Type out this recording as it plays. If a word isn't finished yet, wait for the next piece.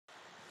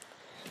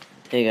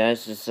Hey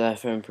guys, this is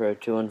iPhone Pro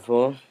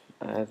 214.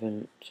 I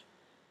haven't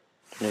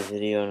done a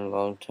video in a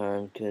long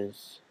time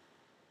because,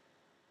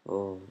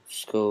 well,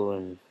 school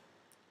and,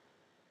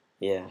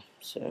 yeah,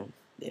 I'm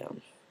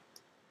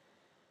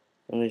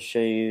going to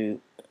show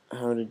you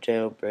how to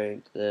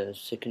jailbreak the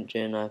 2nd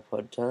gen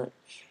iPod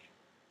Touch,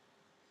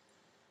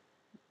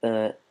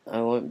 but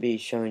I won't be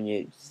showing you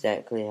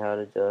exactly how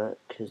to do it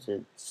because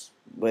it's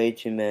way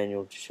too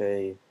manual to show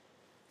you,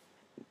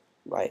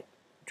 like,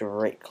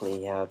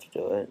 directly how to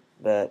do it,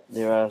 but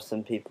there are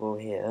some people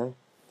here.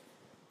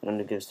 I'm going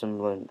to give some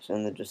links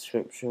in the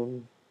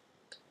description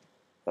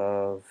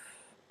of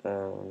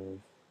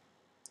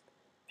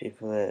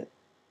people that are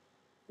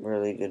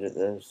really good at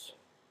this,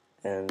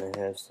 and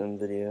they have some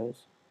videos.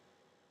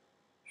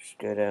 Just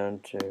go down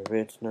to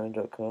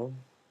redstone.com,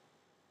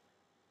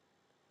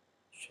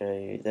 show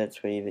you,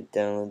 that's where you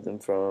download them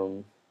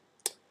from,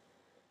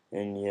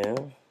 and yeah,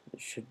 it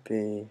should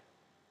be,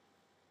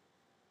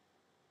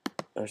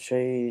 I'll show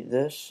you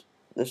this.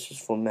 This is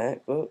for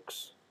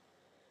MacBooks,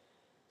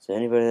 so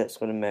anybody that's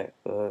got a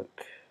MacBook,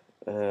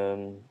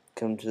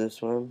 come to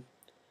this one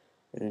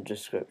in the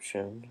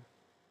description,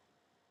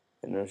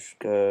 and I'll just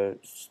go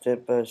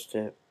step by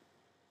step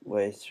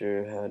way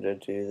through how to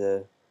do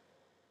the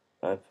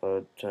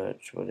iPod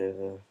Touch,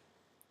 whatever,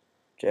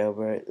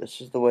 jailbreak.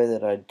 This is the way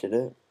that I did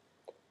it.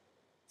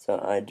 So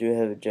I do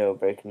have a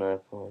jailbreak on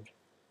iPod,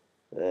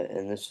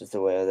 and this is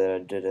the way that I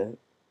did it.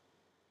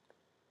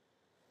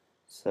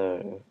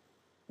 So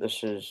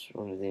this is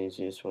one of the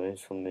easiest ways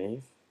for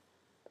me.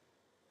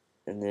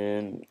 And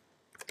then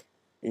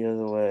the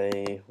other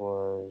way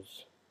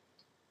was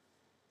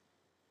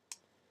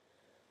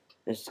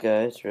this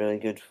guy. It's really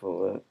good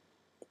for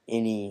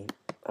any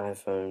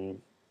iPhone,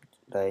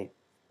 like,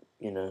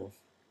 you know,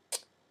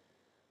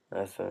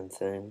 iPhone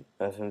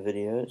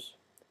videos.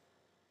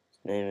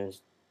 His name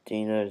is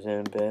Dino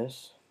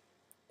Zambes.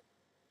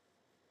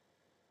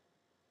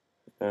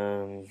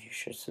 You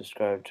should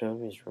subscribe to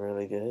him. He's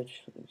really good.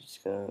 He's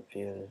got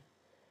you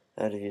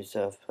out of your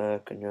South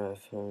Park on your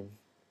iPhone.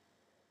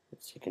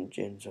 It's 2nd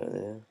gens right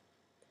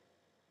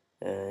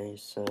there.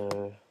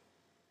 So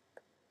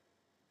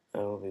I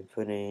will be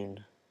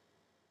putting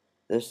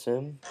this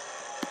in.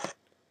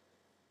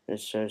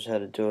 This shows how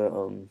to do it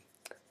on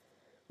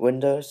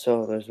Windows.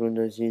 So those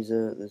Windows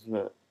user, it's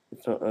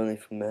not only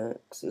for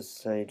Macs. This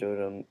is how you do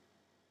it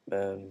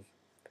on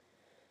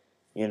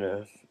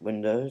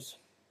Windows.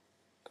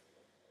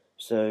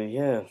 So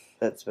yeah,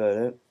 that's about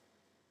it.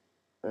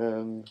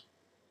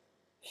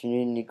 If you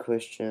need any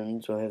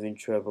questions or having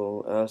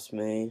trouble, ask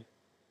me.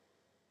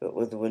 But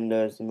with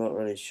Windows, I'm not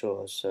really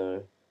sure,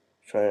 so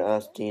try to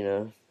ask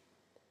Dina.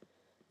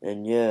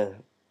 And yeah,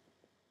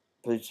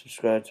 please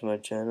subscribe to my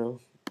channel.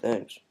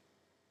 Thanks.